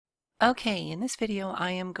Okay, in this video I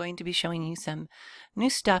am going to be showing you some new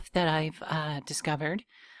stuff that I've discovered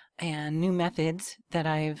and new methods that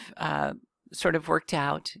I've sort of worked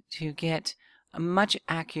out to get a much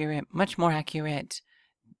more accurate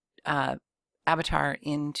avatar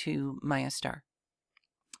into MayaStar.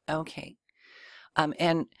 Okay,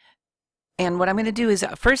 and what I'm going to do is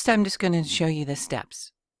first I'm just going to show you the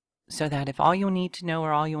steps so that if all you need to know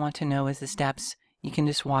or all you want to know is the steps, you can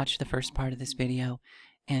just watch the first part of this video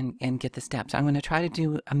and get the steps. I'm going to try to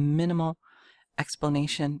do a minimal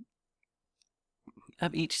explanation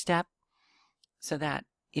of each step so that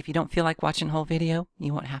if you don't feel like watching the whole video,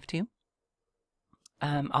 you won't have to.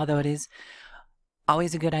 Although it is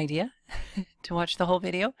always a good idea to watch the whole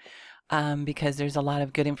video because there's a lot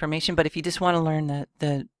of good information. But if you just want to learn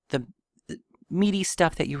the meaty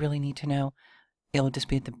stuff that you really need to know, it'll just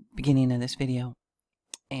be at the beginning of this video.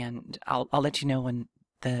 And I'll let you know when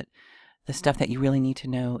the stuff that you really need to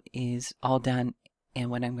know is all done and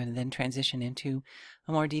when I'm going to then transition into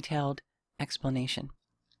a more detailed explanation.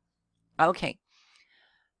 Okay,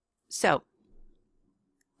 so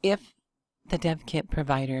if the dev kit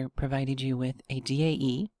provider provided you with a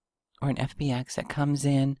DAE or an FBX that comes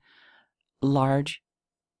in large,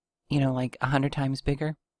 you know, like 100 times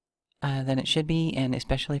bigger than it should be, and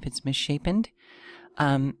especially if it's misshapen,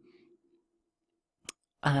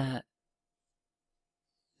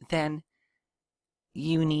 then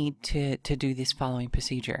you need to do this following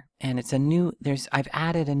procedure. And it's a new, I've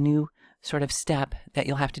added a new sort of step that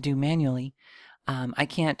you'll have to do manually. I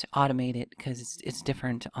can't automate it because it's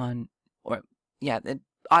different on,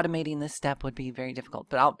 automating this step would be very difficult,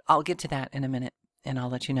 but I'll get to that in a minute and I'll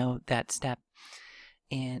let you know that step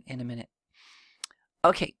in a minute.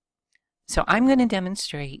 Okay, so I'm going to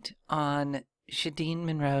demonstrate on Shadeen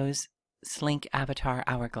Monroe's Slink Avatar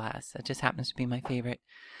Hourglass. That just happens to be my favorite.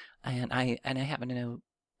 And I happen to know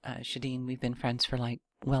Shadeen. We've been friends for like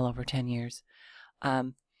well over 10 years.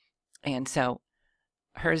 And so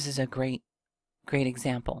hers is a great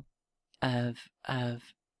example of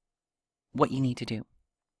what you need to do.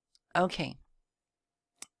 Okay.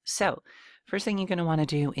 So first thing you're going to want to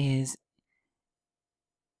do is,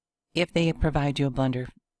 if they provide you a Blender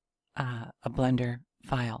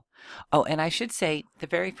file. Oh, and I should say the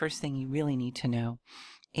very first thing you really need to know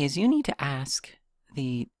is you need to ask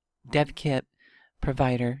the dev kit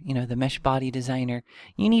provider, you know, the mesh body designer,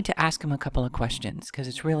 you need to ask them a couple of questions because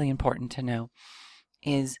it's really important to know.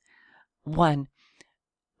 Is one,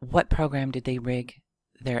 what program did they rig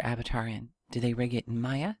their avatar in? Did they rig it in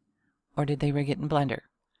Maya or did they rig it in Blender?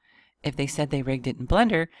 If they said they rigged it in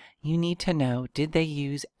Blender, you need to know, did they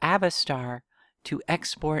use Avastar to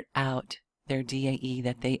export out their DAE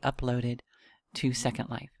that they uploaded to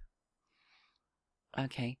Second Life?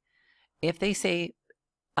 Okay. If they say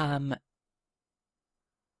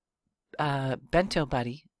Bento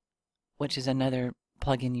Buddy, which is another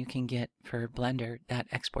plugin you can get for Blender that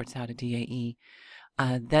exports out a DAE,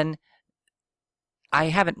 then I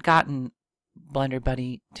haven't gotten Blender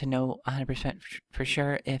Buddy to know 100% for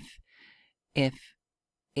sure if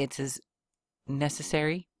it's as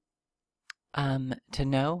necessary to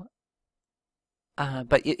know.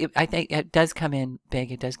 But I think it does come in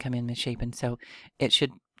big, it does come in misshapen, so it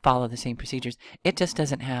should follow the same procedures. It just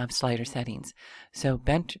doesn't have slider settings. So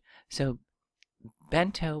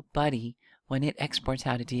Bento Buddy, when it exports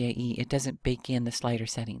out a DAE, it doesn't bake in the slider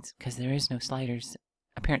settings because there is no sliders,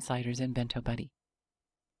 apparent sliders in Bento Buddy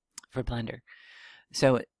for Blender.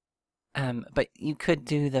 So, but you could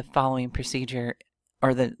do the following procedure,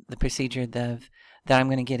 or the procedure that I'm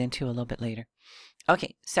going to get into a little bit later.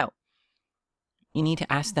 Okay, so you need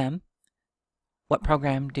to ask them, what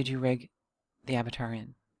program did you rig the avatar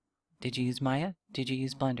in? Did you use Maya? Did you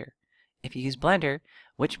use Blender? If you use Blender,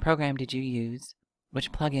 which program did you use?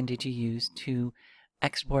 Which plugin did you use to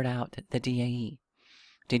export out the DAE?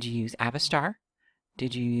 Did you use Avastar?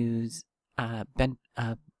 Did you use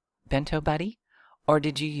Bento Buddy? Or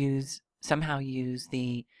did you somehow use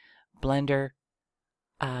the Blender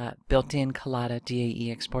built-in Collada DAE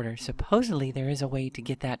exporter? Supposedly there is a way to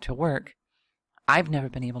get that to work. I've never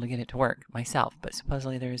been able to get it to work myself, but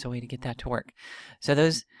supposedly there is a way to get that to work. So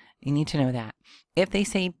those, you need to know that. If they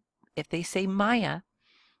say Maya,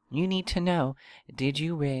 you need to know, did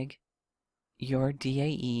you rig your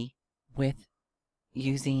DAE with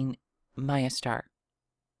using MayaStar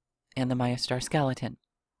and the MayaStar skeleton?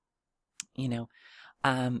 You know,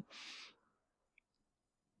 and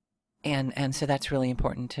so that's really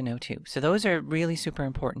important to know too. So those are really super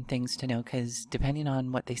important things to know because depending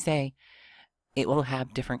on what they say, it will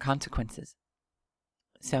have different consequences.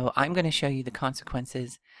 So I'm going to show you the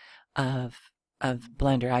consequences of of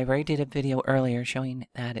Blender. I already did a video earlier showing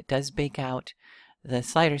that it does bake out the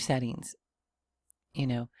slider settings, you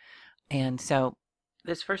know. And so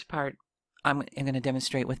this first part I'm going to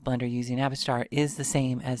demonstrate with Blender using Avastar is the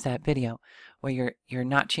same as that video, where you're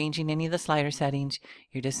not changing any of the slider settings,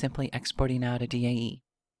 you're just simply exporting out a DAE.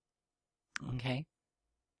 Okay?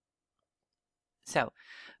 So,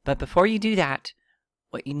 but before you do that,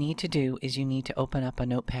 what you need to do is you need to open up a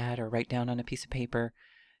notepad or write down on a piece of paper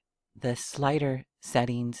the slider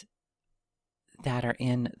settings that are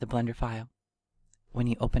in the Blender file when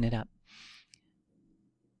you open it up.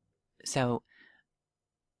 So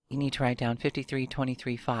you need to write down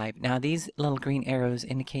 5323.5. Now these little green arrows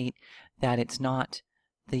indicate that it's not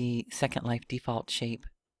the Second Life default shape.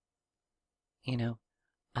 You know,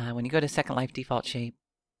 when you go to Second Life default shape,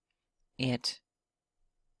 it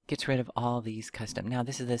gets rid of all these custom. Now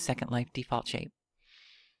this is the Second Life default shape.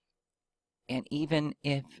 And even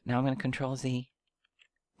if, now I'm going to Control Z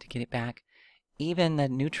to get it back, even the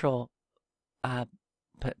neutral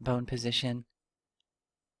bone position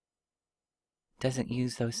doesn't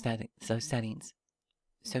use those settings.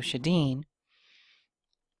 So Shadeen,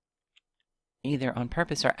 either on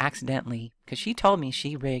purpose or accidentally, because she told me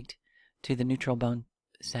she rigged to the neutral bone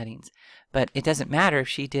settings, but it doesn't matter if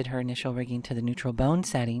she did her initial rigging to the neutral bone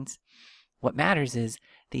settings. What matters is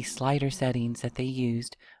the slider settings that they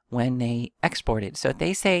used when they exported. So if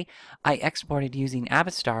they say, I exported using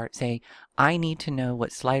Avastar, say, I need to know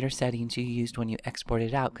what slider settings you used when you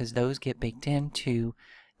exported out, because those get baked into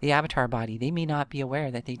the avatar body. They may not be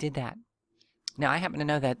aware that they did that. Now I happen to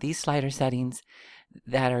know that these slider settings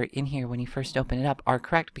that are in here when you first open it up are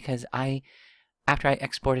correct, because after I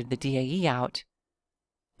exported the DAE out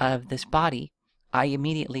of this body, I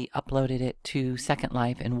immediately uploaded it to Second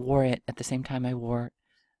Life and wore it at the same time I wore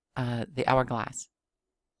the hourglass.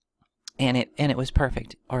 And it was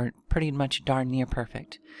perfect, or pretty much darn near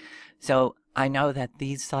perfect. So I know that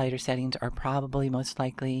these slider settings are probably most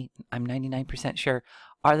likely, I'm 99% sure,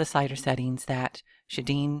 are the slider settings that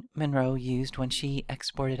Shadeen Monroe used when she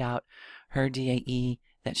exported out her DAE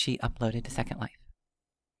that she uploaded to Second Life.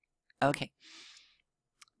 Okay.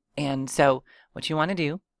 And so what you want to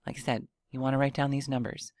do, like I said, you want to write down these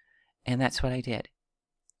numbers. And that's what I did,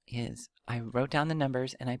 is I wrote down the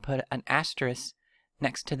numbers and I put an asterisk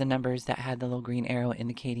next to the numbers that had the little green arrow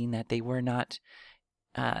indicating that they were not,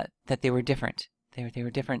 that they were different. They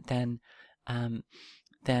were different than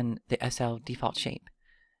the SL default shape.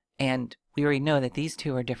 And we already know that these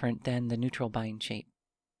two are different than the neutral bind shape.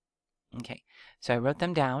 Okay, so I wrote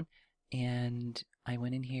them down and I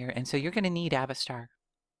went in here. And so you're going to need Avastar.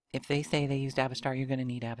 If they say they used Avastar, you're going to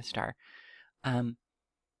need Avastar. And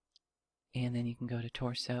then you can go to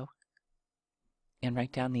torso and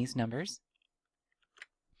write down these numbers.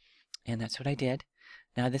 And that's what I did.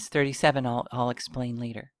 Now this 37 I'll explain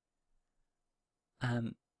later.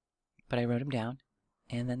 But I wrote them down.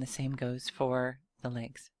 And then the same goes for the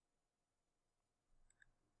legs.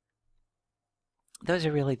 Those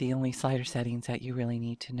are really the only slider settings that you really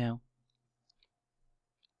need to know,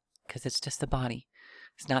 because it's just the body.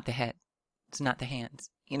 It's not the head. It's not the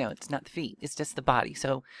hands. You know, it's not the feet. It's just the body.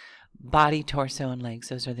 So body, torso, and legs,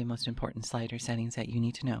 those are the most important slider settings that you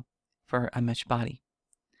need to know for a mesh body.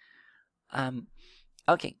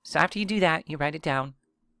 Okay, so after you do that, you write it down,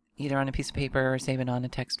 either on a piece of paper or save it on a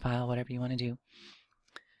text file, whatever you want to do.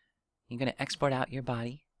 You're going to export out your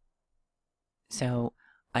body. So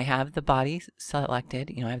I have the body selected.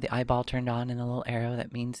 You know, I have the eyeball turned on and a little arrow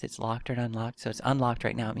that means it's locked or unlocked. So it's unlocked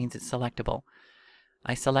right now. It means it's selectable.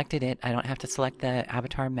 I selected it. I don't have to select the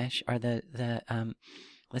avatar mesh or the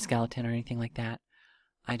skeleton or anything like that.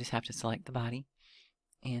 I just have to select the body.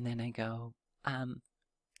 And then I go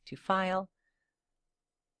to File,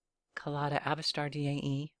 Collada Avastar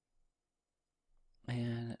DAE,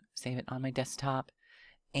 and save it on my desktop.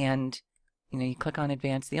 And you know, you click on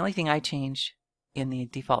Advanced. The only thing I changed in the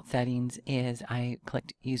default settings is I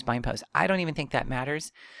clicked Use Bind Pose. I don't even think that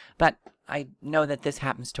matters, but I know that this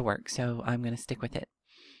happens to work, so I'm going to stick with it.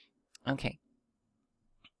 Okay.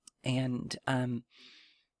 And then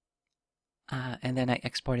I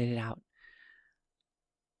exported it out.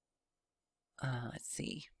 Let's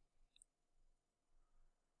see.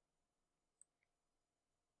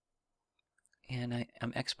 And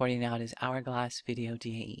I'm exporting it out as Hourglass Video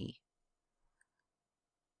DAE.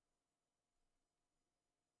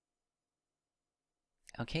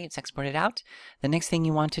 Okay, it's exported out. The next thing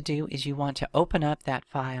you want to do is you want to open up that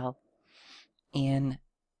file in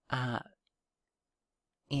a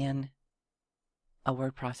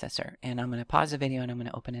word processor. And I'm going to pause the video and I'm going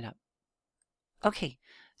to open it up. Okay,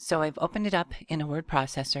 So I've opened it up in a word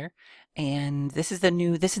processor, and this is the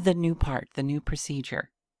new part, the new procedure.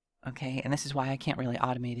 Okay, and this is why I can't really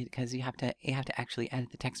automate it, because you have to actually edit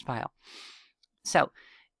the text file. So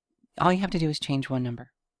all you have to do is change one number.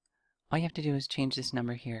 All you have to do is change this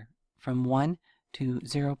number here from 1 to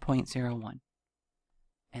 0.01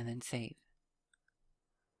 and then save.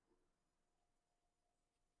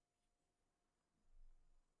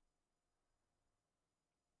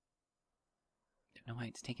 Don't know why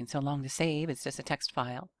it's taking so long to save. It's just a text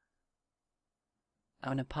file. I'm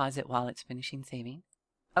going to pause it while it's finishing saving.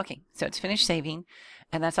 Okay, so it's finished saving,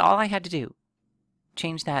 and that's all I had to do.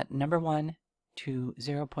 Change that number 1 to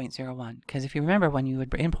 0.01. Because if you remember, when you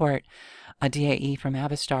would import a DAE from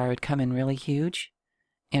Avastar, it would come in really huge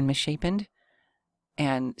and misshapen.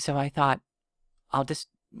 And so I thought, I'll just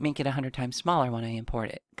make it 100 times smaller when I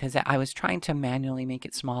import it, because I was trying to manually make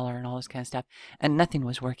it smaller and all this kind of stuff, and nothing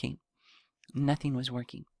was working. Nothing was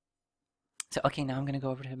working. So, okay, now I'm going to go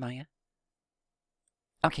over to Maya.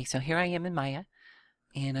 Okay, so here I am in Maya,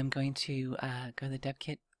 and I'm going to go to the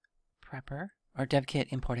DevKit prepper, or DevKit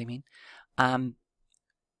import, I mean.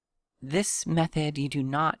 This method, you do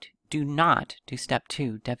not do step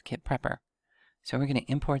 2, DevKit prepper. So we're going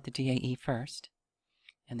to import the DAE first.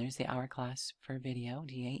 And there's the hour class for video,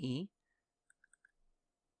 DAE.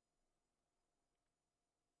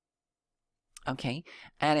 Okay,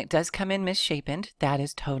 and it does come in misshapen. That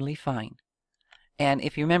is totally fine. And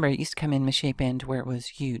if you remember, it used to come in misshapen where it was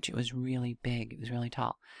huge. It was really big. It was really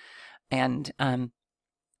tall. And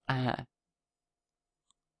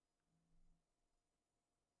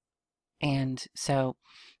so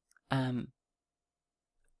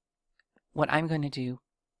what I'm going to do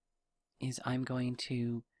is I'm going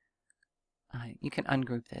to, you can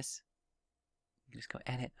ungroup this. You just go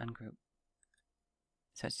edit, ungroup.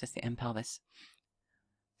 So it's just the M pelvis.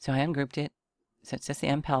 So I ungrouped it. So it's just the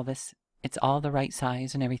M pelvis. It's all the right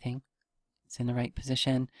size and everything. It's in the right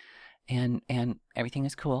position, and everything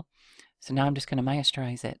is cool. So now I'm just going to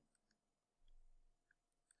MayaStarize it.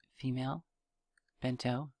 Female,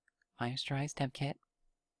 bento, MayaStarize DevKit.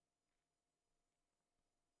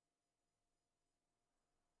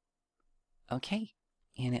 Okay,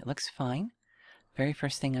 and it looks fine. Very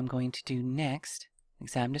first thing I'm going to do next,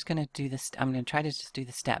 so I'm just going to do this. I'm going to try to just do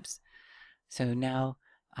the steps. So now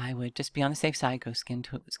I would just be on the safe side. Go skin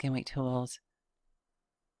weight tools,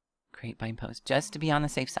 create bind post, just to be on the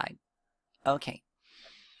safe side. Okay.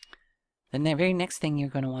 The very next thing you're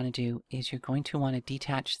going to want to do is you're going to want to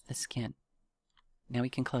detach the skin. Now we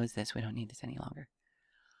can close this. We don't need this any longer.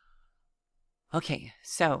 Okay,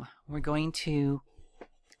 so we're going to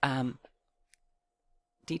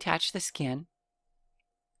detach the skin.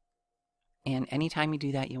 And anytime you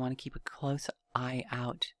do that, you want to keep a close eye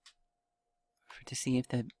out to see if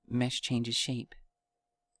the mesh changes shape.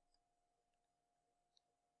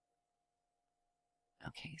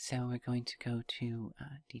 Okay, so we're going to go to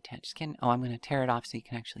detach skin. Oh, I'm going to tear it off so you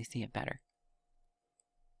can actually see it better.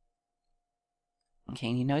 Okay,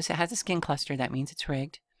 and you notice it has a skin cluster. That means it's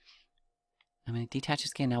rigged. I'm going to detach the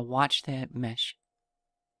skin. Now watch the mesh.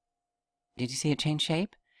 Did you see it change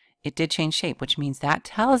shape? It did change shape, which means that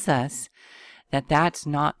tells us that that's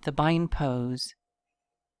not the bind pose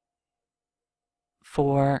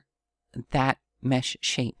for that mesh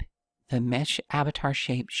shape. The mesh avatar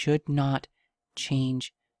shape should not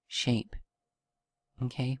change shape.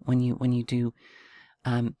 Okay, when you do,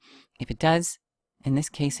 if it does, in this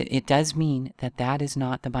case, it does mean that that is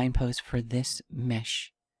not the bind pose for this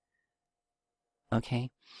mesh.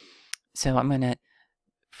 Okay, so I'm going to,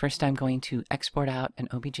 first I'm going to export out an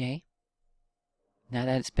OBJ. Now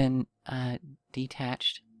that it's been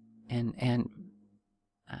detached and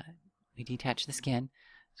we detach the skin,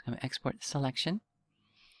 so I'm going to export the selection.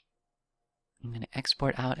 I'm going to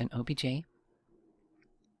export out an OBJ.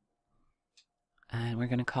 And we're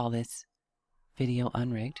going to call this video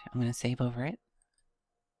unrigged. I'm going to save over it.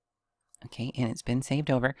 Okay, and it's been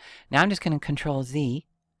saved over. Now I'm just going to Control Z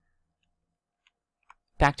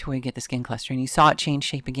back to where you get the skin cluster. And you saw it change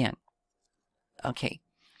shape again. Okay.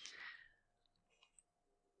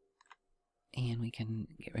 And we can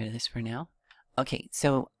get rid of this for now. Okay,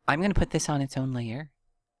 so I'm going to put this on its own layer.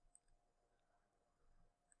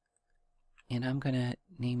 And I'm going to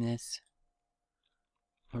name this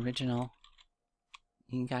original.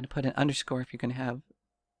 You got to put an underscore if you're going to have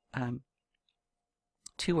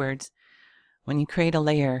 2 words. When you create a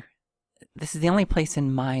layer, this is the only place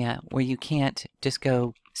in Maya where you can't just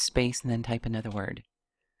go space and then type another word.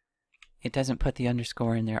 It doesn't put the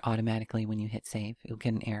underscore in there automatically when you hit save. You'll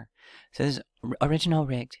get an error. So this is original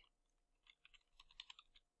rigged.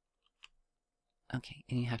 Okay,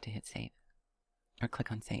 and you have to hit save. or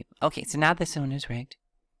click on save. Okay, so now this one is rigged.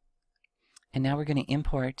 And now we're going to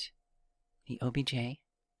import the OBJ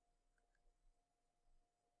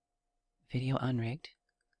video unrigged.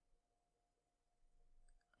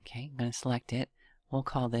 Okay, I'm going to select it. We'll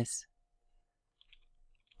call this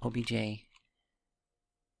OBJ.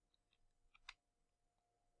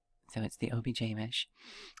 So it's the OBJ mesh.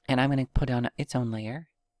 And I'm going to put on its own layer.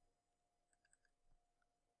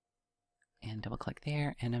 And double click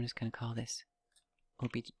there. And I'm just going to call this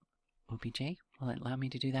OBJ. Will it allow me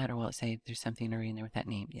to do that, or will it say there's something already in there with that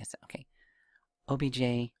name? Yes, okay.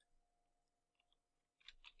 OBJ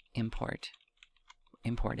imported.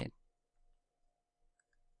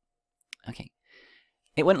 Okay.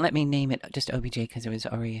 It wouldn't let me name it just OBJ because there was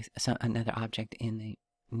already another object in the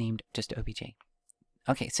named just OBJ.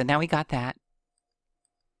 Okay, so now we got that.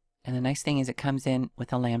 And the nice thing is it comes in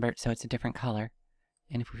with a Lambert, so it's a different color.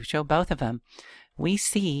 And if we show both of them, we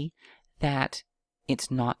see that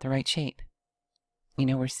it's not the right shape. You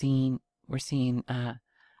know, we're seeing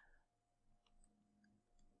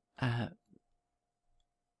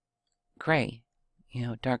gray, you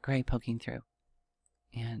know, dark gray poking through.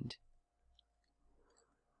 And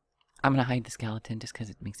I'm going to hide the skeleton just because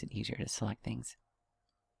it makes it easier to select things.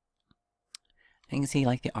 You can see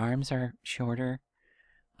like the arms are shorter.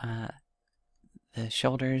 The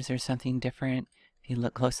shoulders are something different. If you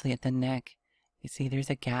look closely at the neck, you see there's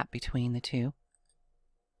a gap between the two.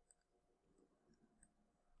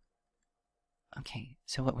 Okay,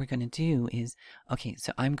 so what we're going to do is, okay,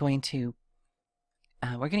 so I'm going to,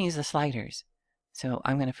 we're going to use the sliders. So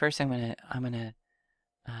I'm going to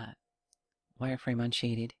wireframe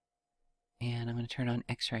unshaded, and I'm going to turn on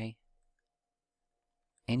X-ray,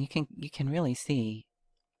 and you can really see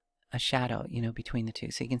a shadow, you know, between the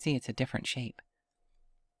two. So you can see it's a different shape.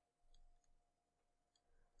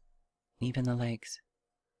 Even the legs,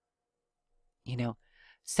 you know.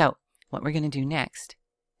 So what we're going to do next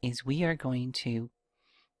is we are going to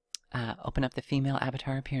open up the female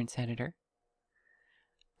avatar appearance editor,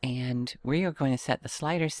 and we are going to set the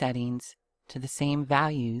slider settings to the same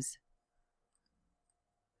values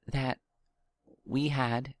that she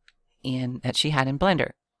had in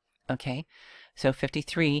Blender. Okay, so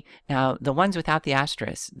 53. Now the ones without the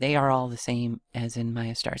asterisk, they are all the same as in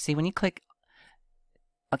MayaStar. See, when you click,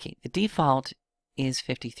 okay, the default is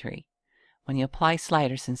 53. When you apply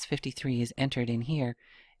sliders, since 53 is entered in here,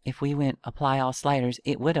 if we went apply all sliders,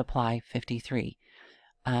 it would apply 53.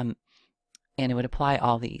 And it would apply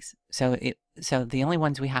all these. So the only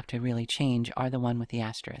ones we have to really change are the one with the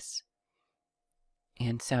asterisks.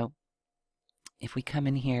 And so if we come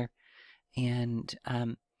in here and,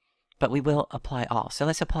 but we will apply all. So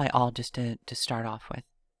let's apply all just to start off with,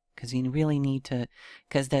 because you really need to,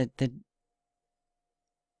 because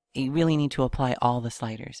you really need to apply all the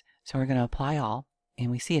sliders. So we're going to apply all, and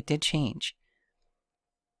we see it did change.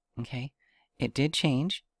 Okay, it did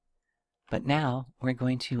change, but now we're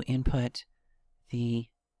going to input the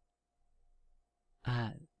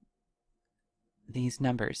these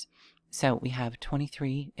numbers. So we have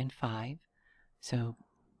 23 and 5. So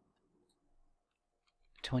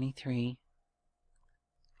 23,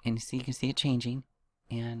 and you can see it changing,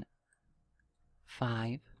 and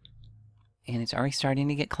 5, and it's already starting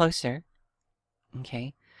to get closer.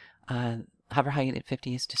 Okay, hover height at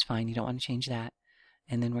 50 is just fine. You don't want to change that.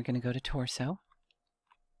 And then we're going to go to torso,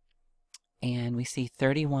 and we see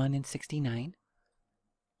 31 and 69.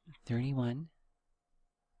 31,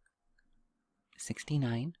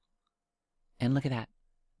 69, and look at that.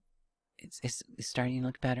 It's starting to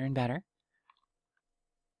look better and better.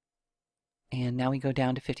 And now we go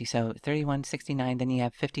down to 50. So 31, 69, then you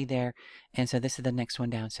have 50 there. And so this is the next one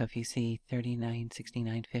down. So if you see 39,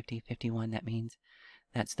 69, 50, 51, that means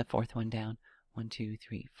that's the fourth one down. 1, 2,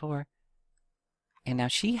 3, 4. And now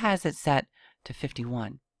she has it set to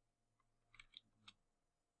 51.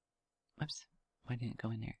 Whoops. Why didn't it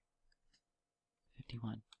go in there?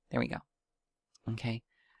 51. There we go. Okay.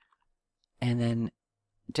 And then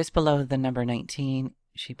just below the number 19,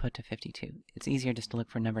 she put to 52. It's easier just to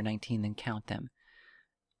look for number 19 than count them.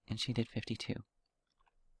 And she did 52.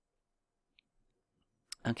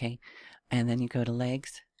 Okay. And then you go to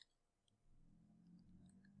legs.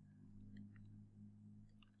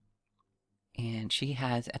 And she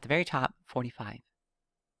has, at the very top, 45.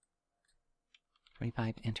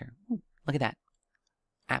 45, enter. Ooh, look at that.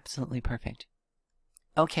 Absolutely perfect.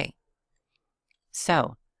 Okay.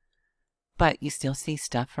 So, but you still see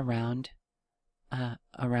stuff around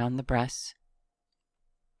the breasts.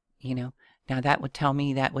 You know, now that would tell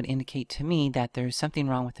me, that would indicate to me that there's something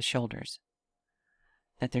wrong with the shoulders.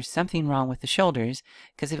 That there's something wrong with the shoulders,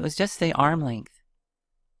 because if it was just the arm length,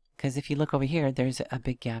 Because if you look over here, there's a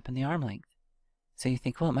big gap in the arm length. So you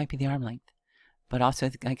think, well, it might be the arm length. But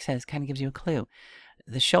also, like I said, it kind of gives you a clue.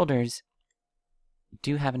 The shoulders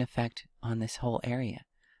do have an effect on this whole area.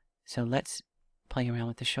 So let's play around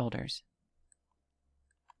with the shoulders.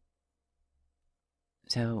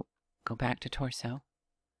 So go back to torso.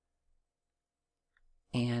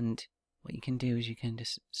 And what you can do is you can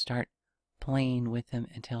just start playing with them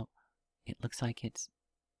until it looks like it's...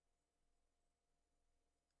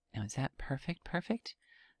 Now, is that perfect? Perfect?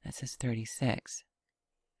 That says 36.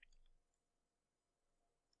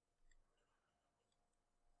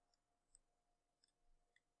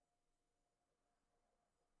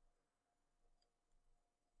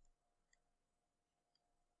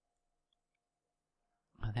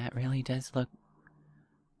 Well, that really does look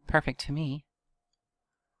perfect to me.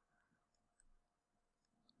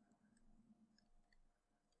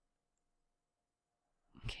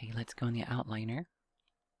 Okay, let's go in the outliner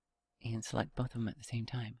and select both of them at the same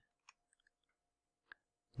time.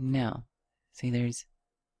 No. See, there's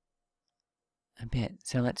a bit.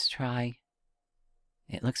 So let's try.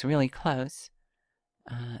 It looks really close.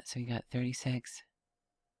 So you got 36.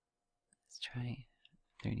 Let's try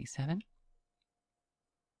 37.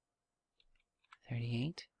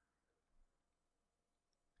 38.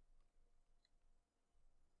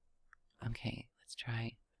 Okay, let's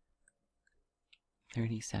try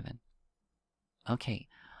 37. Okay,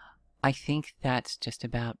 I think that's just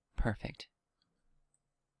about perfect.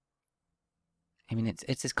 I mean,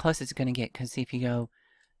 it's as close as it's going to get, because see, if you go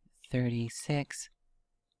 36,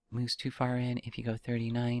 moves too far in. If you go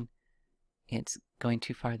 39, it's going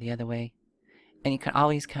too far the other way. And you can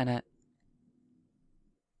always kind of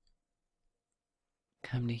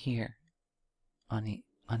come to here on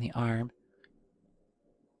the arm.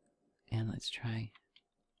 And let's try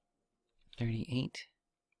 38,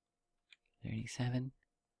 37.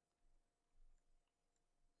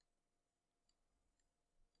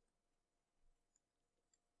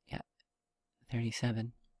 Yeah,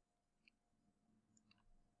 37.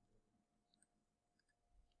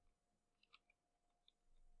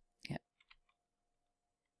 Yeah,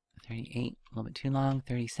 38, a little bit too long.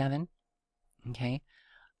 37. Okay.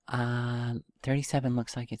 37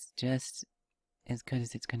 looks like it's just as good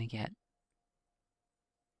as it's going to get.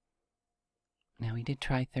 Now we did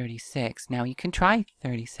try 36. Now you can try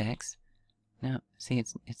 36. No, see,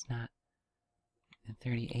 it's not. And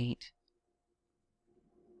 38.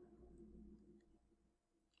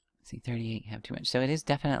 See, 38 have too much. So it is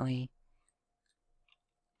definitely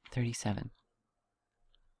 37.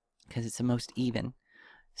 Because it's the most even.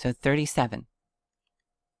 So 37.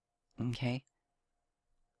 Okay.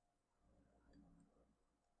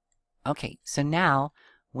 Okay, so now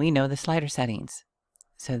we know the slider settings.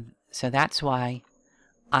 So that's why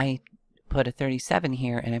I put a 37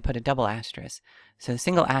 here and I put a double asterisk. So the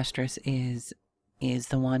single asterisk is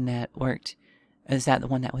the one that worked, is that the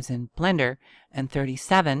one that was in Blender, and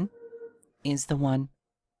 37 is the one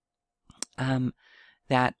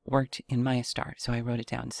that worked in MayaStar. So I wrote it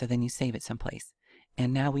down. So then you save it someplace.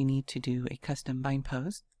 And now we need to do a custom bind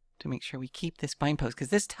pose to make sure we keep this bind pose, because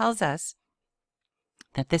this tells us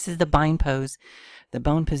that this is the bind pose, the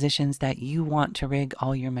bone positions that you want to rig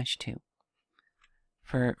all your mesh to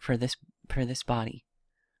for this body.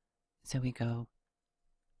 So we go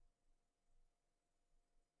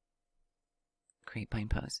create bind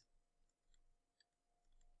pose.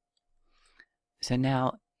 So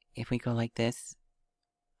now if we go like this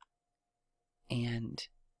and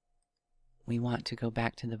we want to go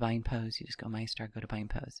back to the bind pose, you just go MayaStar, go to bind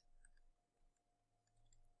pose.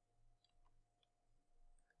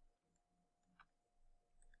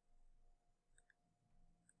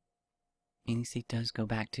 And you see it does go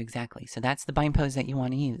back to exactly. So that's the bind pose that you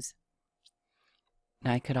want to use.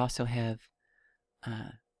 Now I could also have,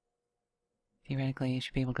 theoretically, you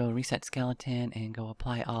should be able to go reset skeleton and go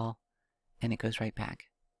apply all, and it goes right back.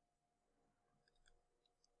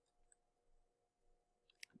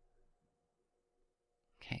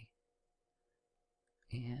 Okay.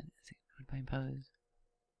 And let's see, go to bind pose.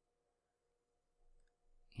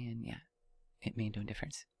 And yeah, it made no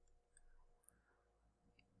difference.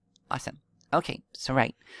 Awesome. Okay, so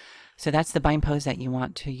right. So that's the bind pose that you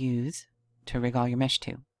want to use to rig all your mesh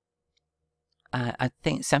to. I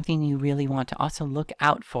think something you really want to also look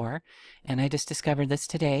out for, and I just discovered this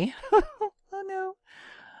today. Oh no.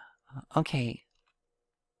 Okay.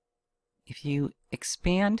 If you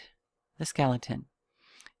expand the skeleton,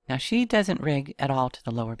 now she doesn't rig at all to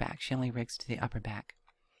the lower back. She only rigs to the upper back.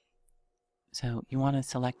 So you want to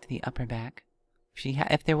select the upper back.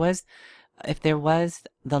 If there was if there was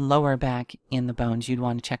the lower back in the bones, you'd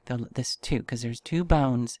want to check this too, because there's two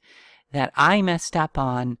bones that I messed up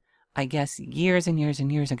on, I guess, years and years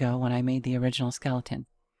and years ago when I made the original skeleton.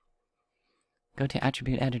 Go to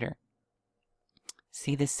Attribute Editor.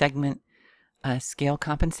 See this segment scale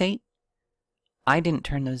compensate? I didn't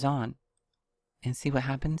turn those on. And see what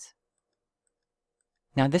happens?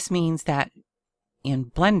 Now this means that in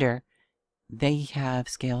Blender, they have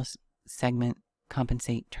scale segment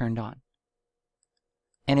compensate turned on.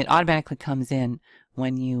 And it automatically comes in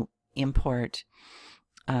when you import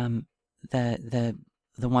the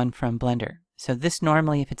one from Blender. So this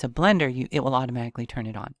normally, if it's a Blender, it will automatically turn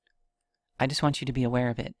it on. I just want you to be aware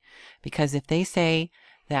of it, because if they say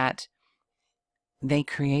that they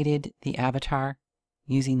created the avatar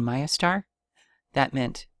using MayaStar, that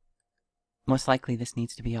meant most likely this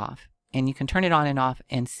needs to be off. And you can turn it on and off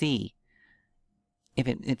and see if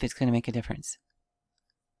it's going to make a difference.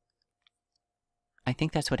 I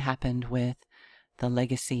think that's what happened with the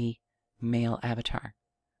legacy male avatar,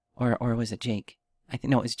 or was it Jake? I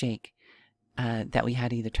think no, it was Jake. That we had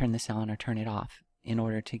to either turn this on or turn it off in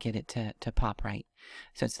order to get it to pop right.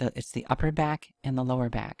 So it's the upper back and the lower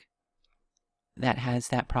back that has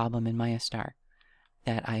that problem in MayaStar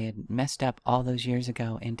that I had messed up all those years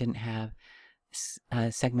ago and didn't have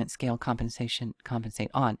segment scale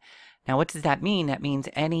compensate on. Now, what does that mean? That means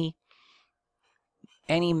any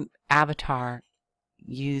avatar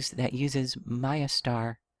that uses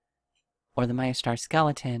MayaStar or the MayaStar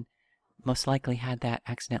skeleton most likely had that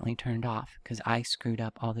accidentally turned off because I screwed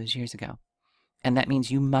up all those years ago. And that means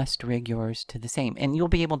you must rig yours to the same. And you'll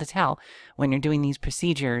be able to tell when you're doing these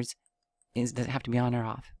procedures, does it have to be on or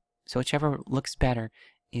off? So whichever looks better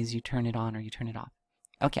is you turn it on or you turn it off.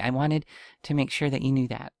 Okay, I wanted to make sure that you knew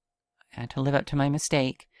that. I had to live up to my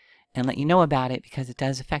mistake and let you know about it because it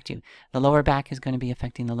does affect you. The lower back is going to be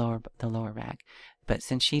affecting the lower back. But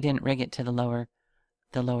since she didn't rig it to the lower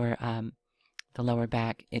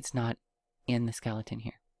back, it's not in the skeleton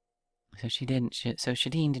here. So so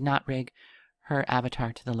Shadeen did not rig her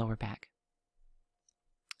avatar to the lower back.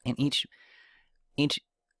 And each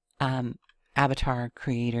avatar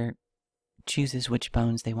creator chooses which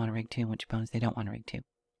bones they want to rig to and which bones they don't want to rig to.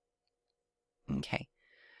 Okay.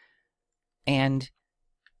 And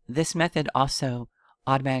this method also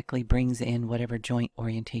automatically brings in whatever joint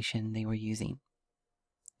orientation they were using.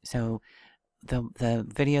 So the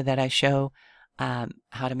video that I show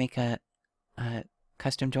how to make a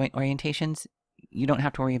custom joint orientations, you don't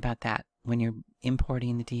have to worry about that when you're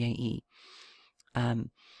importing the DAE.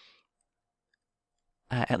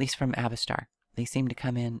 At least from Avastar. They seem to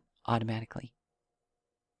come in automatically.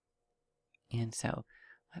 And so, what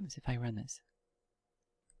happens if I run this?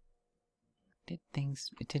 It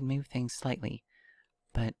did move things slightly,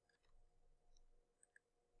 but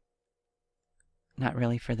not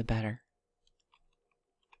really for the better.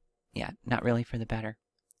 Yeah, not really for the better.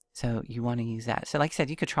 So you want to use that. So like I said,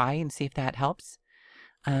 you could try and see if that helps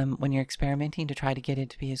when you're experimenting to try to get it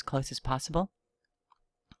to be as close as possible.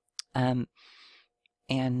 You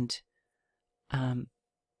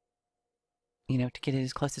know, to get it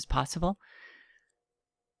as close as possible,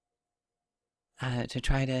 to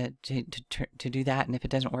try to do that, and if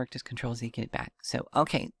it doesn't work, just Control-Z, get it back. So,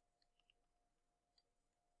 okay.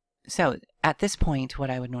 So, at this point, what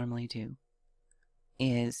I would normally do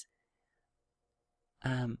is,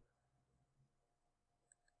 is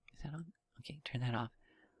that on? Okay, turn that off.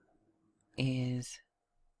 And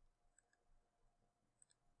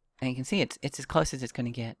you can see it's as close as it's going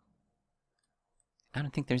to get. I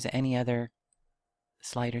don't think there's any other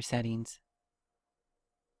slider settings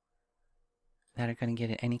that are going to get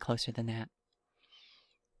it any closer than that.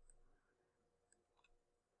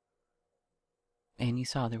 And you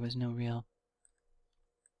saw there was no real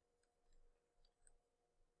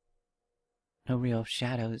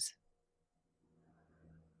shadows.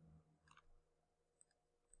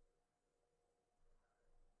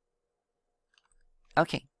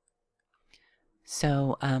 Okay.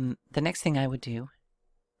 So the next thing I would do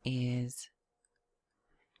is,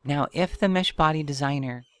 now if the Mesh Body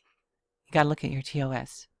Designer, you got to look at your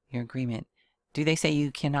TOS, your agreement. Do they say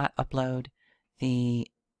you cannot upload the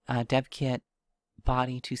dev kit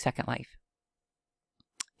body to Second Life?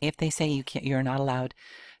 If they say you're not allowed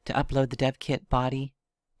to upload the dev kit body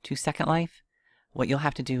to Second Life, what you'll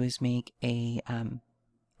have to do is make a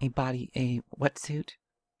wetsuit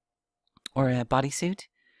or a bodysuit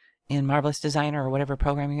in Marvelous Designer or whatever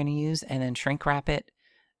program you're going to use, and then shrink wrap it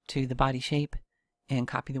to the body shape and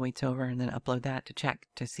copy the weights over and then upload that to check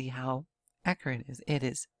to see how accurate it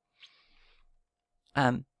is.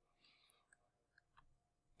 Now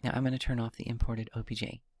I'm going to turn off the imported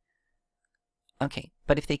OBJ. Okay,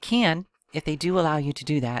 but if they do allow you to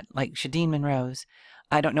do that, like Shadeen Monroe's,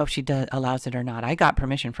 I don't know if she allows it or not. I got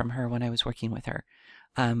permission from her when I was working with her,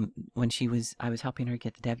 when I was helping her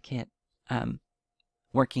get the dev kit,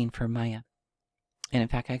 working for Maya. And in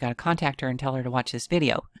fact, I got to contact her and tell her to watch this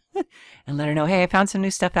video and let her know, hey, I found some new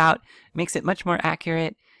stuff out. Makes it much more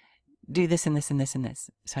accurate. Do this and this and this and this.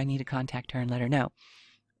 So I need to contact her and let her know.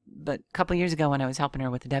 But a couple years ago when I was helping her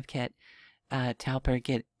with the dev kit, to help her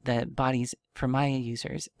get the bodies for Maya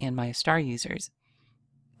users and MayaStar users,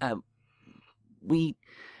 I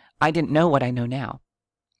didn't know what I know now.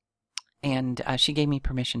 And she gave me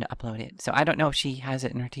permission to upload it. So I don't know if she has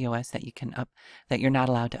it in her TOS that that you're not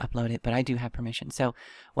allowed to upload it, but I do have permission. So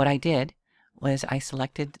what I did was I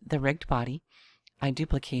selected the rigged body, I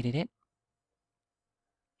duplicated it,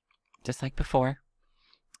 just like before,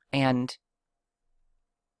 and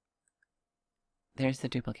there's the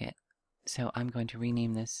duplicate. So I'm going to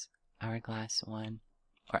rename this Hourglass 1,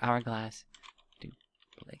 or Hourglass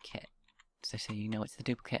Duplicate, so you know it's the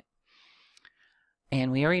duplicate.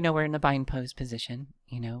 And we already know we're in the bind pose position,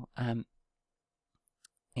 or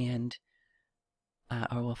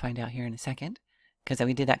we'll find out here in a second, because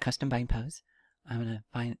we did that custom bind pose. I'm going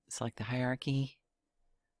to select the hierarchy,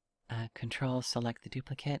 control, select the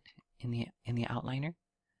duplicate in the outliner.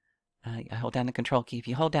 I hold down the control key. If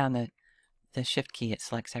you hold down the shift key, it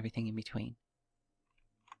selects everything in between.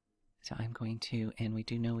 So I'm going to, and we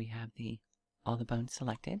do know we have all the bones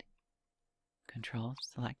selected. Control,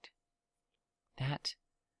 select that,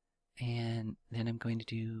 and then I'm going to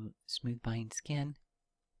do smooth bind skin,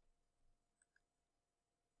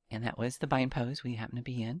 and that was the bind pose we happen to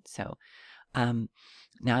be in. So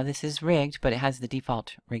now this is rigged, but it has the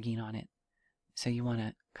default rigging on it. So you want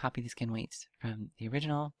to copy the skin weights from the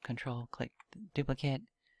original, control, click duplicate,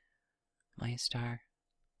 MayaStar,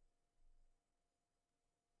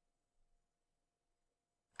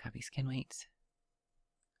 copy skin weights,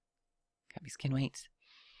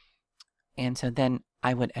 and so then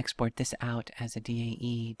I would export this out as a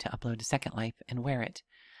DAE to upload to Second Life and wear it.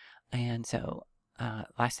 And so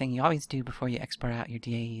last thing you always do before you export out your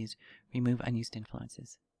DAE is remove unused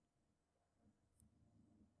influences.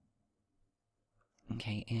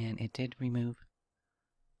 Okay, and it did remove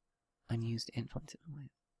unused influences.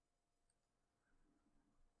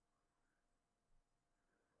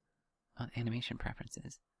 Oh, animation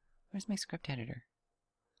preferences. Where's my script editor?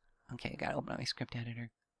 Okay, I gotta open up my script editor.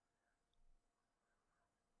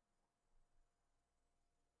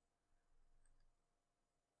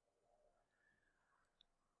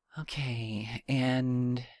 Okay,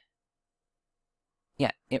 and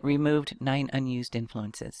yeah, it removed 9 unused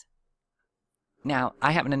influences. Now,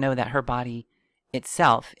 I happen to know that her body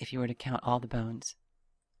itself, if you were to count all the bones,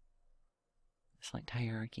 select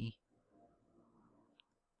hierarchy,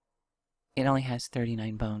 it only has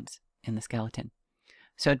 39 bones in the skeleton.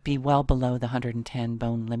 So it'd be well below the 110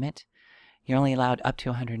 bone limit. You're only allowed up to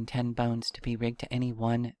 110 bones to be rigged to any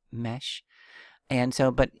one mesh. And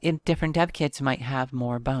so, but in different dev kits might have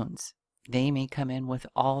more bones. They may come in with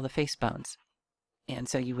all the face bones. And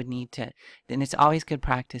so you would need to, then it's always good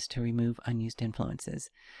practice to remove unused influences,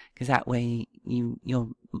 because that way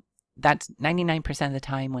you'll, that's 99% of the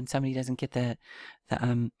time when somebody doesn't get the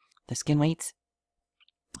skin weights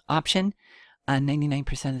option,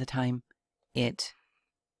 99% of the time it's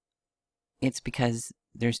because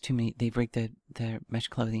there's too many, they've rigged the mesh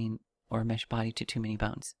clothing or mesh body to too many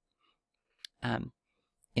bones.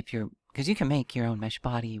 Because you can make your own mesh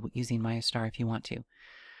body using MayaStar if you want to.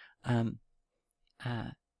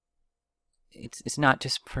 It's not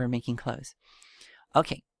just for making clothes.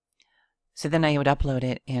 Okay, so then I would upload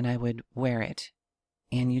it and I would wear it,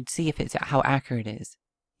 and you'd see if it's how accurate it is,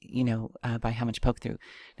 by how much poke through.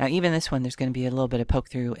 Now even this one, there's going to be a little bit of poke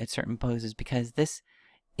through at certain poses because this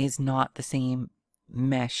is not the same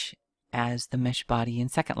mesh as the mesh body in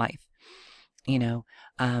Second Life.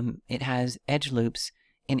 It has edge loops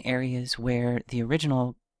in areas where the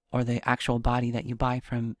original or the actual body that you buy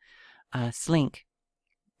from Slink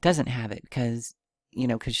doesn't have it, because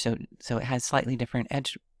so it has slightly different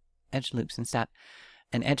edge loops and stuff,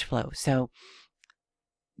 and edge flow. So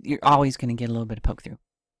you're always going to get a little bit of poke through,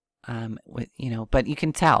 but you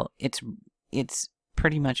can tell it's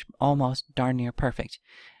pretty much almost darn near perfect.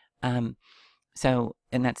 So,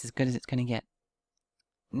 and that's as good as it's going to get.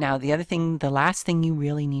 Now, the last thing you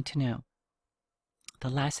really need to know, the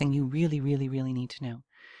last thing you really, really, really need to know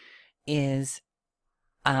is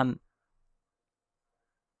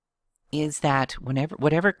that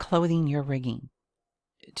whatever clothing you're rigging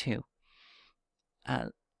to,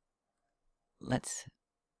 let's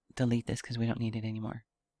delete this because we don't need it anymore.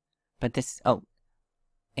 But this,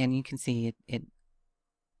 and you can see it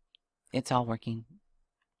it's all working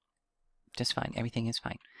just fine. Everything is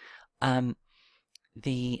fine. Let's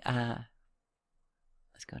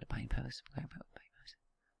go to bind post. Go to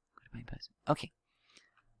bind post. Okay.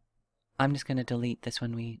 I'm just going to delete this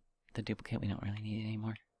one. The duplicate, we don't really need it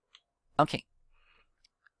anymore. Okay.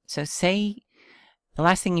 So say the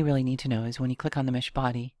last thing you really need to know is when you click on the mesh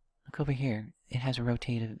body, look over here. It has a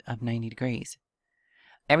rotate of 90 degrees.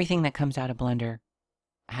 Everything that comes out of Blender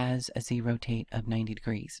has a Z rotate of 90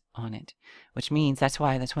 degrees on it, which means that's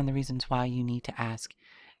one of the reasons why you need to ask,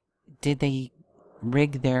 did they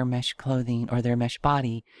rig their mesh clothing or their mesh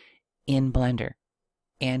body in Blender?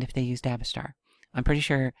 And if they used Avastar. I'm pretty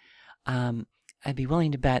sure I'd be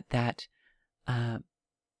willing to bet that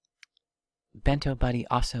Bento Buddy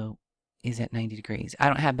also is at 90 degrees. I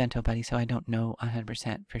don't have Bento Buddy, so I don't know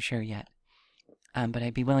 100% for sure yet. But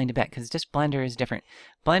I'd be willing to bet, because just Blender is different.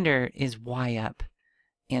 Blender is Y up,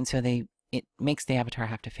 and so it makes the avatar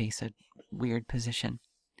have to face a weird position.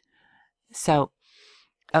 So,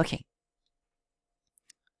 okay.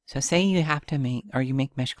 So say you have to make, or you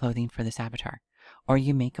make mesh clothing for this avatar, or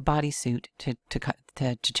you make a bodysuit to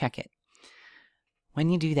check it. When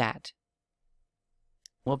you do that,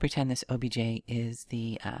 we'll pretend this OBJ is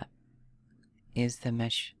the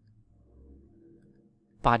mesh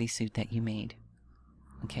bodysuit that you made.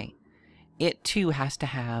 Okay, it too has to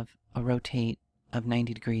have a rotate of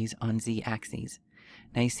 90 degrees on Z axes.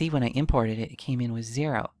 Now you see when I imported it, it came in with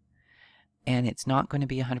 0, and it's not going to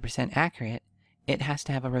be 100% accurate. It has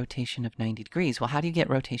to have a rotation of 90 degrees. Well, how do you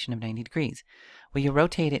get rotation of 90 degrees? Well, you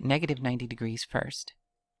rotate it negative 90 degrees first,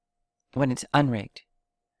 when it's unrigged,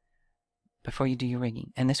 before you do your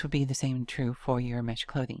rigging. And this would be the same true for your mesh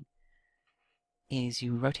clothing. Is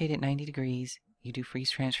you rotate it 90 degrees, you do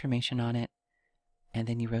freeze transformation on it, and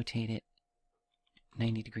then you rotate it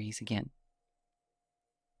 90 degrees again.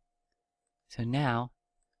 So now,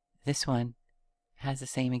 this one has the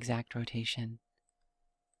same exact rotation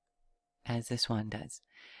as this one does.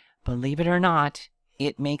 Believe it or not,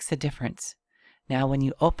 it makes a difference. Now, when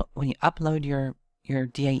you upload your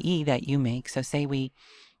DAE that you make, so say we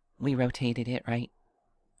rotated it, right?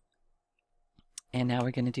 And now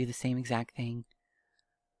we're going to do the same exact thing.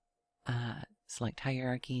 Select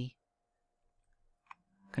hierarchy.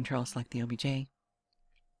 Control select the OBJ.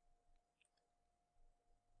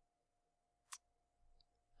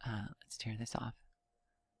 Let's tear this off.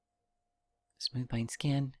 Smooth bind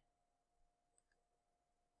skin.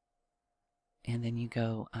 And then you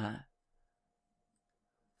go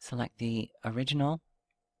select the original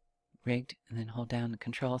rigged, and then hold down the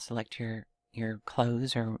control, select your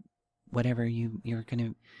clothes or whatever you're going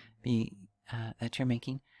to be that you're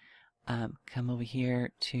making. Come over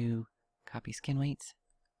here to copy skin weights.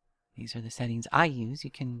 These are the settings I use.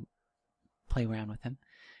 You can play around with them.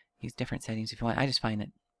 Use different settings if you want. I just find that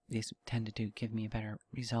these tend to give me a better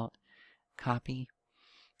result. Copy.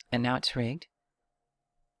 And now it's rigged.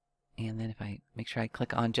 And then if I make sure I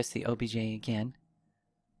click on just the OBJ again,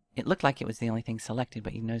 it looked like it was the only thing selected,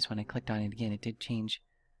 but you notice when I clicked on it again, it did change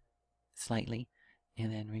slightly.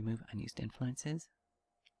 And then remove unused influences.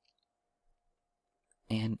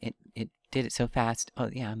 And it did it so fast. Oh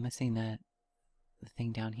yeah, I'm missing the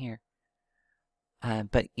thing down here.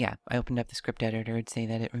 But yeah, I opened up the script editor. It'd say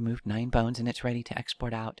that it removed 9 bones and it's ready to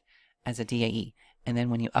export out as a DAE. And then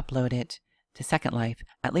when you upload it to Second Life,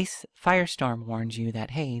 at least Firestorm warns you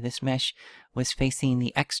that, hey, this mesh was facing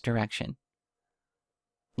the X direction,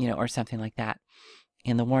 you know, or something like that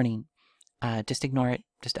in the warning. Just ignore it.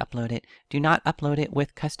 Just upload it. Do not upload it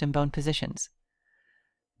with custom bone positions.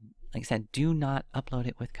 Like I said, do not upload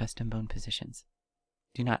it with custom bone positions.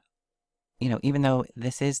 Do not, you know, even though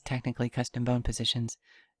this is technically custom bone positions,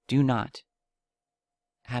 do not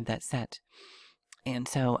have that set. And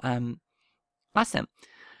so, awesome.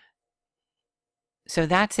 So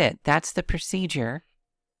that's it. That's the procedure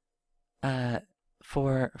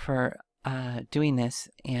for doing this.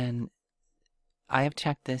 And I have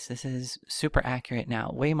checked this. This is super accurate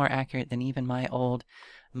now. Way more accurate than even my old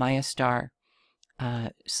MayaStar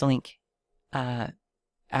Slink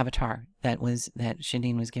avatar that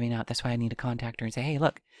Shindine was giving out. That's why I need to contact her and say, hey,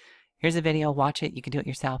 look, here's a video. Watch it. You can do it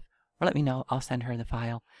yourself, or let me know. I'll send her the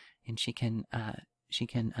file, and she can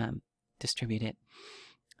distribute it.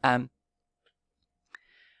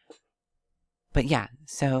 But yeah,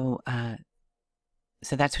 so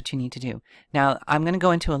that's what you need to do. Now, I'm going to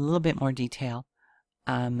go into a little bit more detail,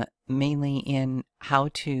 mainly in how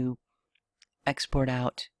to export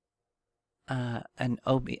out an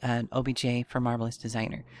OBJ for Marvelous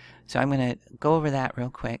Designer. So I'm going to go over that real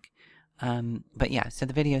quick. But yeah, so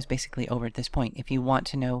the video is basically over at this point. If you want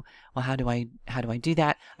to know, well, how do I do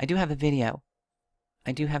that? I do have a video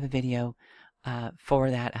I do have a video for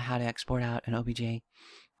that, how to export out an OBJ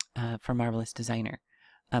for Marvelous Designer.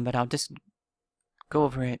 But I'll just go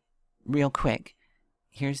over it real quick.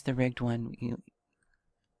 Here's the rigged one.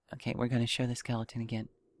 Okay, we're going to show the skeleton again.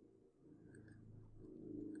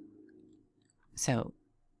 So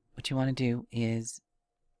what you want to do is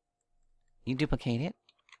you duplicate it,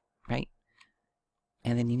 right?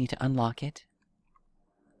 And then you need to unlock it.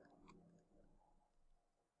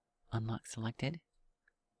 Unlock selected.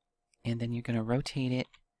 And then you're going to rotate it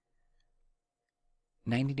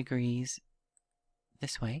 90 degrees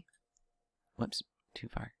this way. Whoops, too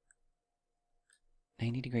far.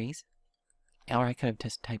 90 degrees. Or I could have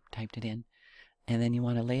just typed it in. And then you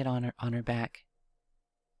want to lay it on her back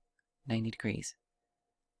 90 degrees.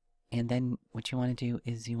 And then what you want to do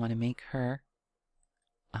is you want to make her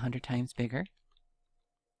 100 times bigger.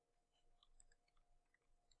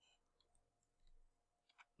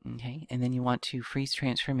 Okay, and then you want to freeze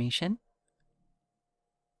transformation.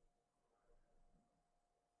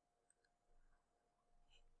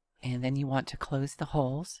 And then you want to close the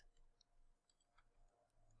holes.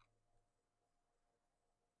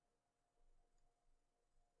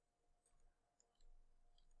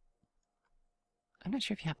 I'm not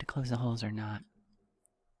sure if you have to close the holes or not.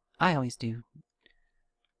 I always do.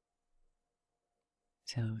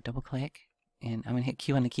 So double click, and I'm going to hit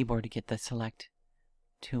Q on the keyboard to get the select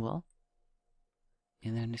tool.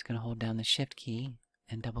 And then I'm just going to hold down the shift key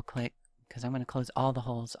and double click because I'm going to close all the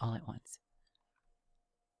holes all at once.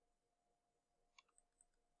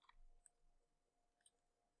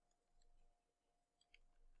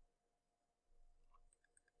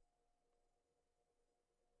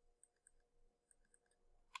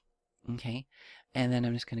 Okay, and then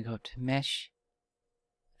I'm just going to go up to Mesh,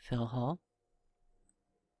 Fill Hole.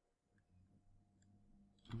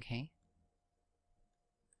 Okay.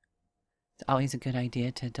 It's always a good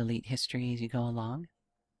idea to delete history as you go along,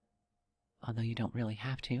 although you don't really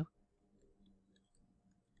have to.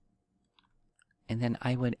 And then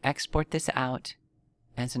I would export this out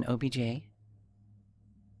as an OBJ.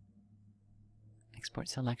 Export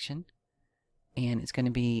selection. And it's going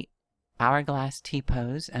to be hourglass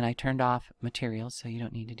T-pose, and I turned off materials, so you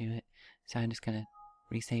don't need to do it. So I'm just going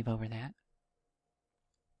to resave over that.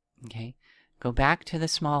 Okay, go back to the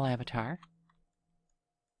small avatar.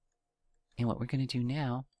 And what we're going to do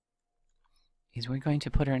now is we're going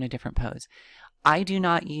to put her in a different pose. I do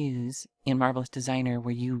not use in Marvelous Designer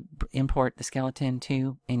where you import the skeleton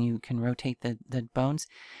too, and you can rotate the bones,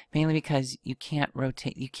 mainly because you can't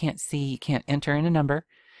rotate, you can't see, you can't enter in a number,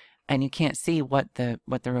 and you can't see what the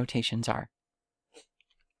rotations are.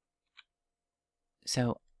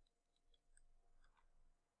 So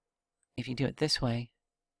if you do it this way,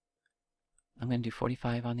 I'm going to do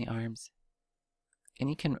 45 on the arms, and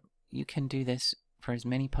you can do this for as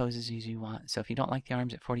many poses as you want. So if you don't like the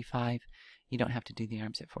arms at 45, you don't have to do the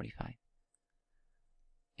arms at 45.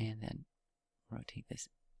 And then rotate this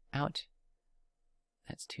out.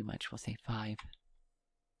 That's too much. We'll say 5.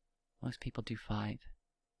 Most people do 5.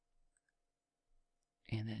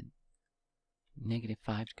 And then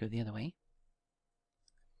 -5 to go the other way.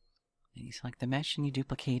 Then you select the mesh and you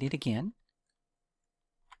duplicate it again.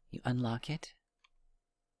 You unlock it.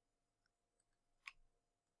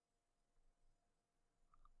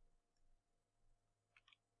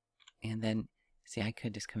 And then, see, I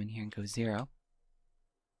could just come in here and go 0.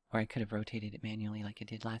 Or I could have rotated it manually like I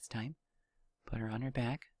did last time. Put her on her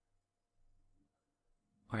back.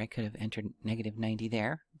 Or I could have entered -90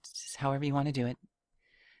 there. It's just however you want to do it.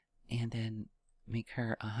 And then make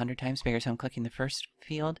her 100 times bigger. So I'm clicking the first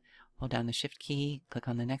field, hold down the shift key, click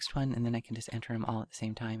on the next one, and then I can just enter them all at the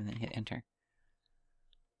same time and then hit enter.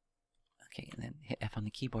 Okay, and then hit F on the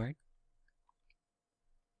keyboard.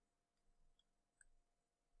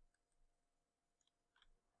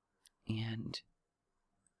 And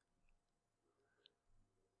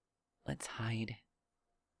let's hide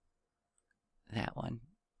that one.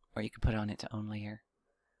 Or you could put it on its own layer.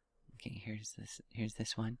 Okay, here's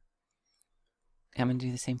this one. I'm going to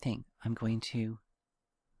do the same thing. I'm going to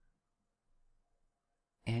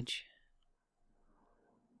edge.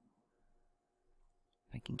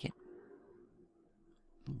 If I can get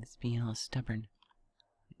this being a little stubborn.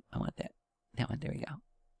 I want that one, there we go.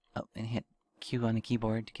 Oh, and hit Q on the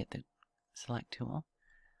keyboard to get the select tool.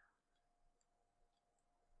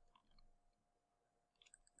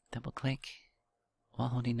 Double click while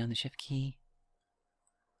holding down the shift key.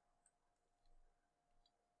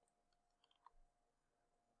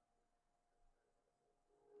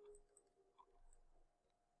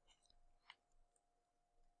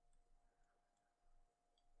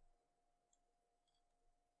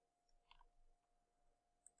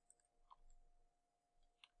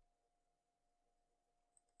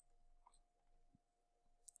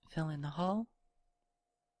 fill in the hole.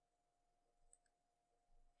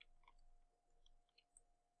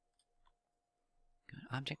 Go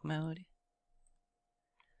to object mode,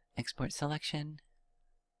 export selection,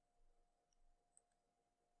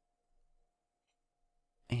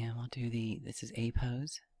 and we'll do this is A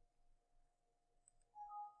pose.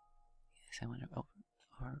 Yes, I want to,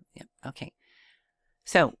 yep, okay.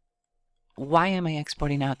 So, why am I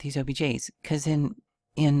exporting out these OBJs? Because in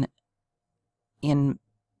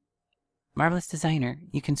Marvelous Designer,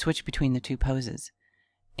 you can switch between the two poses,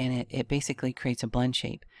 and it basically creates a blend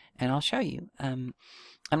shape. And I'll show you. I'm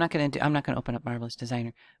not going to open up Marvelous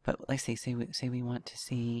Designer, but let's say we want to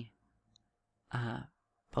see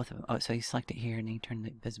both of them. Oh, so you select it here, and then you turn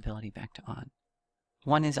the visibility back to on.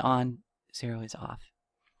 1 is on, 0 is off.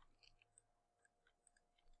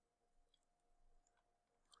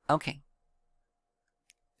 Okay.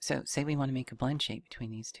 So say we want to make a blend shape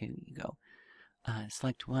between these two. You go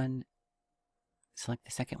select one, select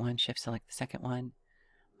the second one, shift select the second one,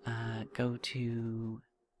 go to,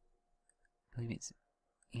 I believe it's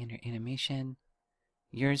under animation.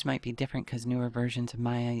 Yours might be different because newer versions of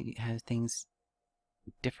Maya have things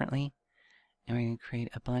differently. And we're going to create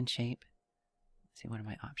a blend shape. Let's see, what are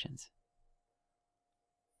my options?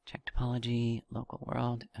 Check topology, local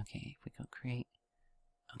world. Okay, if we go create.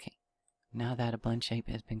 Okay, now that a blend shape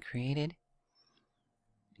has been created,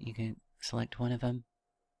 you can select one of them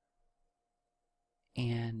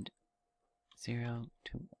and 0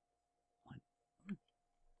 to 1.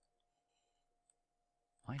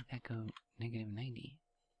 Why did that go negative 90?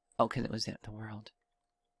 Oh, because it was at the world.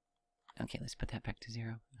 Okay, let's put that back to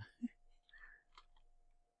 0.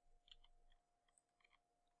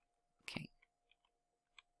 Okay.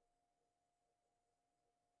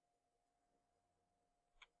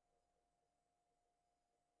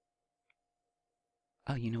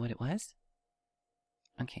 Oh, you know what it was?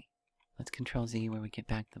 Okay, let's Control Z where we get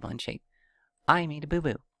back the blend shape. I made a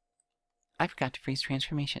boo-boo. I forgot to freeze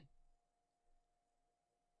transformation.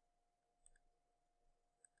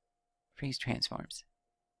 Freeze transforms.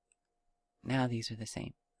 Now these are the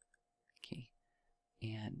same. Okay,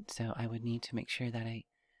 and so I would need to make sure that I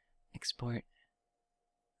export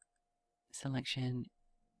selection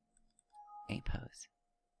A pose.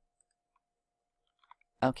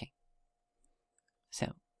 Okay.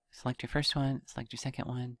 So, select your first one, select your second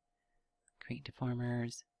one, create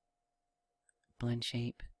deformers, blend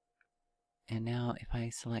shape, and now if I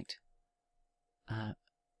select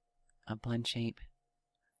a blend shape,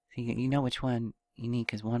 so you know which one you need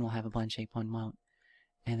because one will have a blend shape, one won't,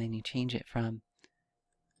 and then you change it from,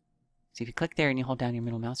 so if you click there and you hold down your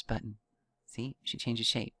middle mouse button, see, it should change the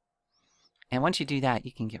shape. And once you do that,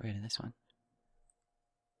 you can get rid of this one.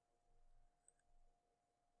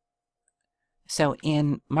 So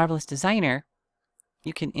in Marvelous Designer,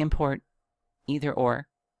 you can import either or,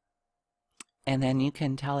 and then you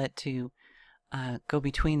can tell it to go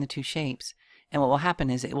between the two shapes. And what will happen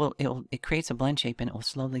is it creates a blend shape, and it will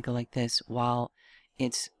slowly go like this while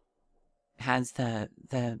it has the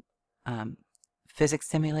physics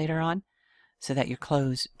simulator on, so that your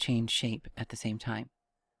clothes change shape at the same time.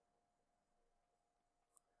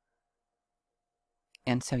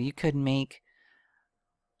 And so you could make,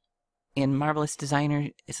 in Marvelous Designer,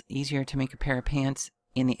 it's easier to make a pair of pants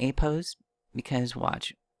in the A pose, because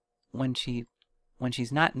watch, when she's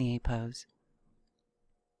not in the A pose,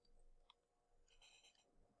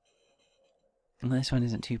 and this one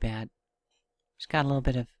isn't too bad. She's got a little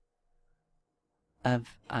bit of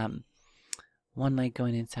one leg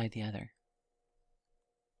going inside the other.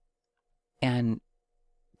 And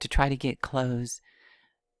to try to get clothes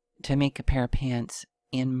to make a pair of pants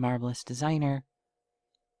in Marvelous Designer,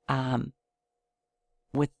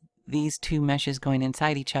 with these two meshes going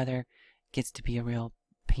inside each other, gets to be a real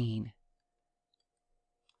pain.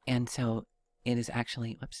 And so it is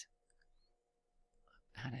actually, whoops,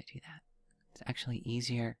 how did I do that? It's actually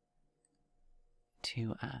easier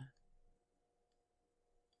to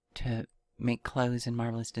make clothes in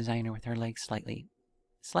Marvelous Designer with her legs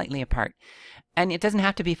slightly apart. And it doesn't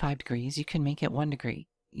have to be 5 degrees. You can make it 1 degree.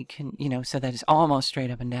 You can, so that it's almost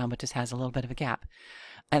straight up and down, but just has a little bit of a gap.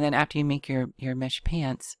 And then after you make your mesh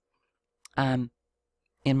pants in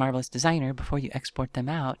Marvelous Designer, before you export them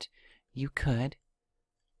out, you could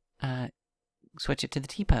switch it to the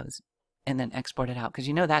T pose and then export it out, because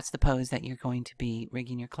that's the pose that you're going to be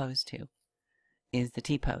rigging your clothes to, is the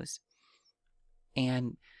T pose.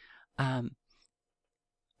 And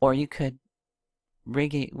or you could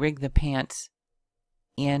rig the pants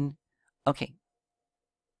in, okay,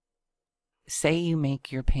 say you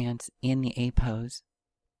make your pants in the A pose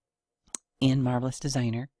in Marvelous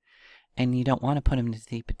Designer, and you don't want to put them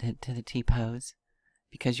to the T-pose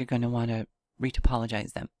because you're going to want to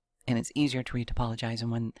retopologize them. And it's easier to retopologize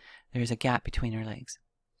them when there's a gap between our legs.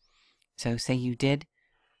 So say you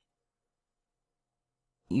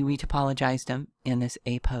retopologized them in this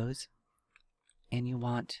A pose, and you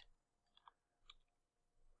want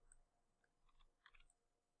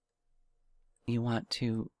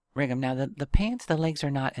to rig them. Now the pants, the legs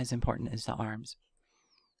are not as important as the arms.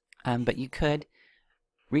 But you could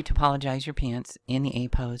retopologize your pants in the A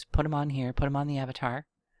pose, put them on here, put them on the avatar.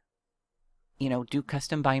 You know, do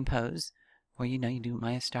custom bind pose, or you do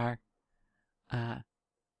MayaStar.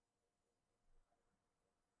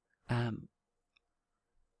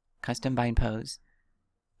 Custom bind pose.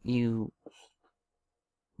 You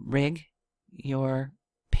rig your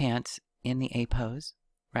pants in the A pose,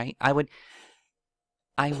 right? Yeah,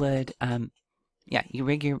 you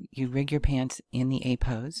rig your pants in the A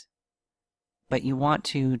pose, but you want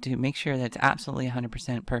to make sure that it's absolutely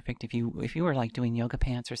 100% perfect. If you were like doing yoga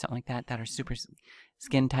pants or something like that are super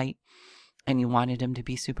skin tight, and you wanted them to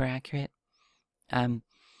be super accurate,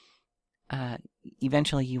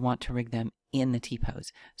 eventually you want to rig them in the T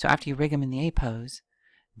pose. So after you rig them in the A pose,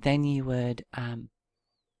 then you would,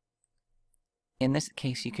 in this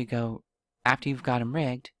case, you could go, after you've got them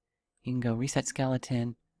rigged, you can go reset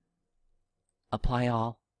skeleton, apply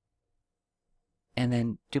all, and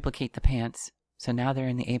then duplicate the pants. So now they're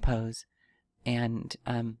in the A pose, and,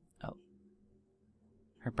 oh,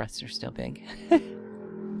 her breasts are still big.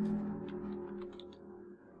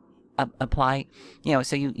 Apply,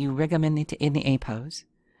 so you rig them in the A pose,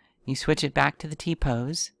 you switch it back to the T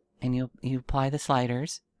pose, and you apply the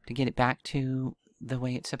sliders to get it back to the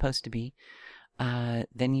way it's supposed to be.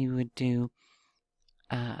 Then you would do,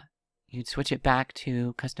 you'd switch it back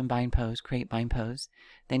to custom bind pose, create bind pose.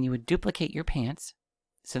 Then you would duplicate your pants,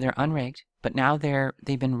 so they're unrigged, but now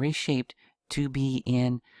they've been reshaped to be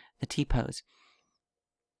in the T pose.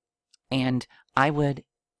 And I would,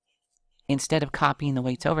 instead of copying the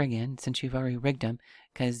weights over again, since you've already rigged them,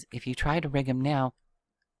 because if you try to rig them now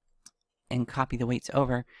and copy the weights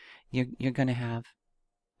over, you're going to have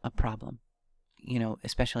a problem,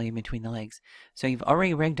 especially in between the legs. So you've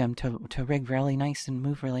already rigged them to rig really nice and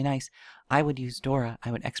move really nice. I would use Dora.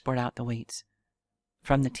 I would export out the weights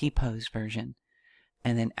from the T-pose version.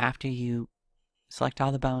 And then after you select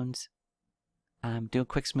all the bones, do a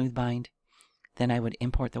quick smooth bind, then I would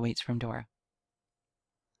import the weights from Dora.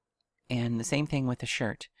 And the same thing with the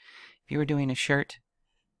shirt. If you were doing a shirt,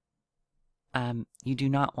 you do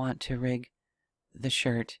not want to rig the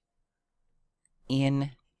shirt in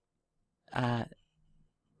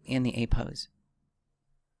the A pose,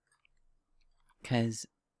 because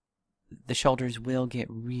the shoulders will get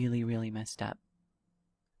really, really messed up.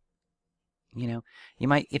 You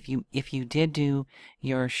might, if you did do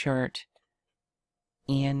your shirt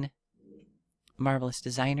in Marvelous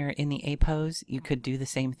Designer in the A pose, you could do the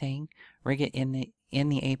same thing, rig it in the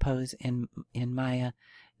A pose in Maya,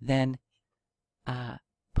 then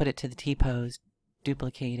put it to the T pose,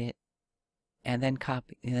 duplicate it, and then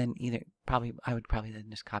copy. And then I would probably then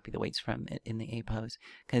just copy the weights from it in the A pose,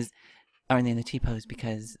 or in the T pose,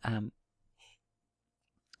 because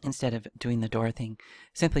instead of doing the Dora thing,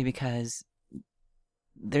 simply because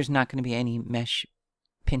there's not going to be any mesh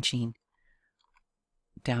pinching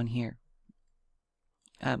down here.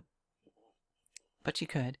 But you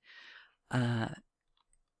could.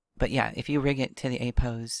 But yeah, if you rig it to the A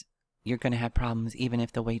pose, you're going to have problems even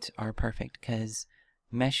if the weights are perfect, because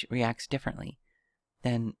mesh reacts differently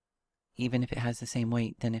than even if it has the same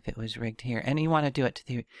weight than if it was rigged here. And you want to do it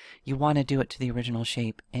to the original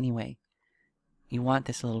shape anyway. You want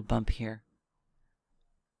this little bump here,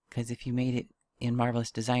 because if you made it in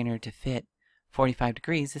Marvelous Designer to fit 45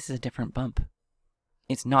 degrees, this is a different bump.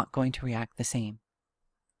 It's not going to react the same.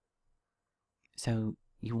 So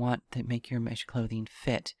you want to make your mesh clothing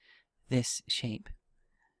fit this shape.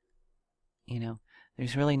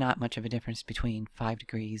 There's really not much of a difference between 5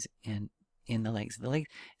 degrees and in the legs. The leg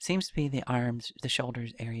seems to be the arms, the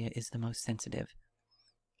shoulders area is the most sensitive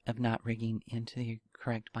of not rigging into the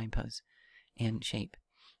correct bind pose and shape.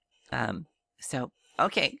 So,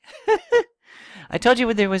 okay. I told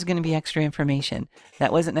you there was going to be extra information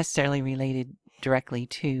that wasn't necessarily related directly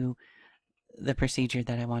to the procedure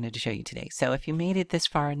that I wanted to show you today. So if you made it this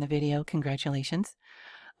far in the video, congratulations.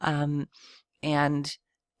 And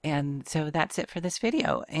so that's it for this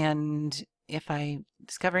video. And if I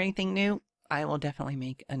discover anything new, I will definitely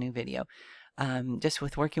make a new video. Just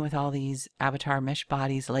with working with all these avatar mesh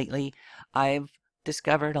bodies lately, I've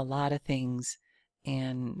discovered a lot of things,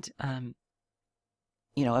 and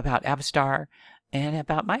about Avastar and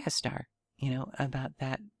about MayaStar, about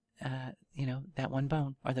that you know, that one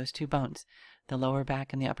bone or those two bones, the lower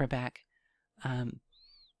back and the upper back,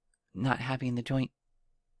 not having the joint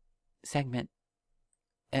segment,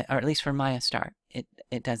 or at least for MayaStar,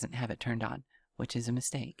 it doesn't have it turned on, which is a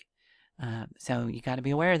mistake. So you got to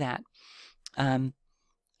be aware of that.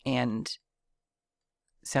 And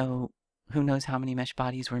so who knows how many mesh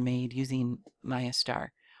bodies were made using MayaStar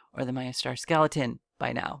or the MayaStar skeleton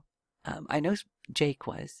by now. I know Jake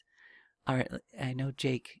was, or I know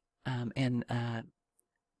Jake and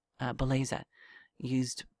Beleza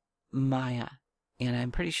used Maya, and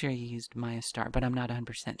I'm pretty sure he used MayaStar, but I'm not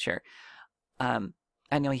 100% sure.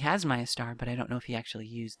 I know he has MayaStar, but I don't know if he actually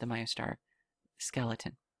used the MayaStar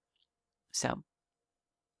skeleton. So,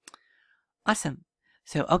 awesome.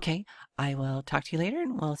 So, okay, I will talk to you later,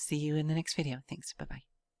 and we'll see you in the next video. Thanks. Bye-bye.